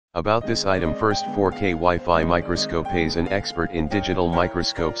About this item first. 4K Wi-Fi microscope. As an expert in digital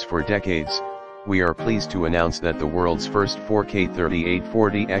microscopes for decades, we are pleased to announce that the world's first 4K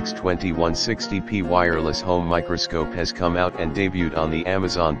 3840x2160p wireless home microscope has come out and debuted on the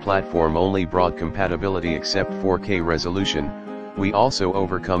Amazon platform. Only broad compatibility except 4K resolution. We also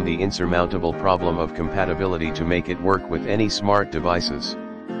overcome the insurmountable problem of compatibility to make it work with any smart devices.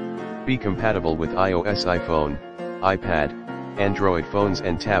 Be compatible with iOS iPhone, iPad, Android phones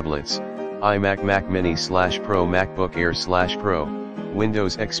and tablets, iMac, Mac Mini/Pro, MacBook Air/Pro,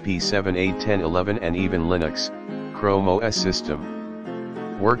 Windows XP 7, 8, 10, 11 and even Linux, Chrome OS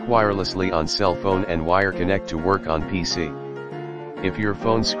system. Work wirelessly on cell phone and wire connect to work on PC. If your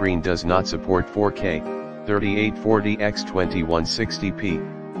phone screen does not support 4K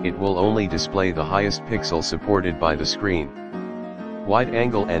 3840x2160p, it will only display the highest pixel supported by the screen. Wide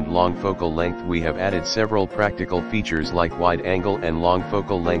angle and long focal length. We have added several practical features like wide angle and long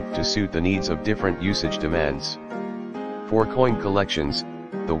focal length to suit the needs of different usage demands. For coin collections,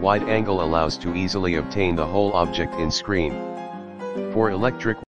 the wide angle allows to easily obtain the whole object in screen. For electric